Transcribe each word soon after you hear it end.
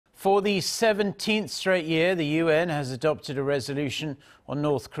For the 17th straight year, the UN has adopted a resolution on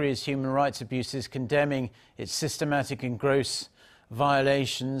North Korea's human rights abuses, condemning its systematic and gross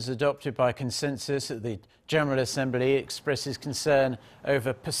violations. Adopted by consensus at the General Assembly, it expresses concern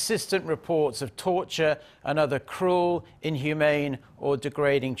over persistent reports of torture and other cruel, inhumane or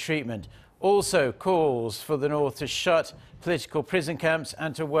degrading treatment. Also calls for the North to shut political prison camps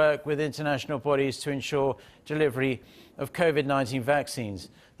and to work with international bodies to ensure delivery of COVID-19 vaccines.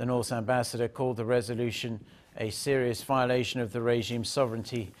 The North's ambassador called the resolution a serious violation of the regime's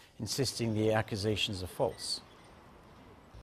sovereignty, insisting the accusations are false.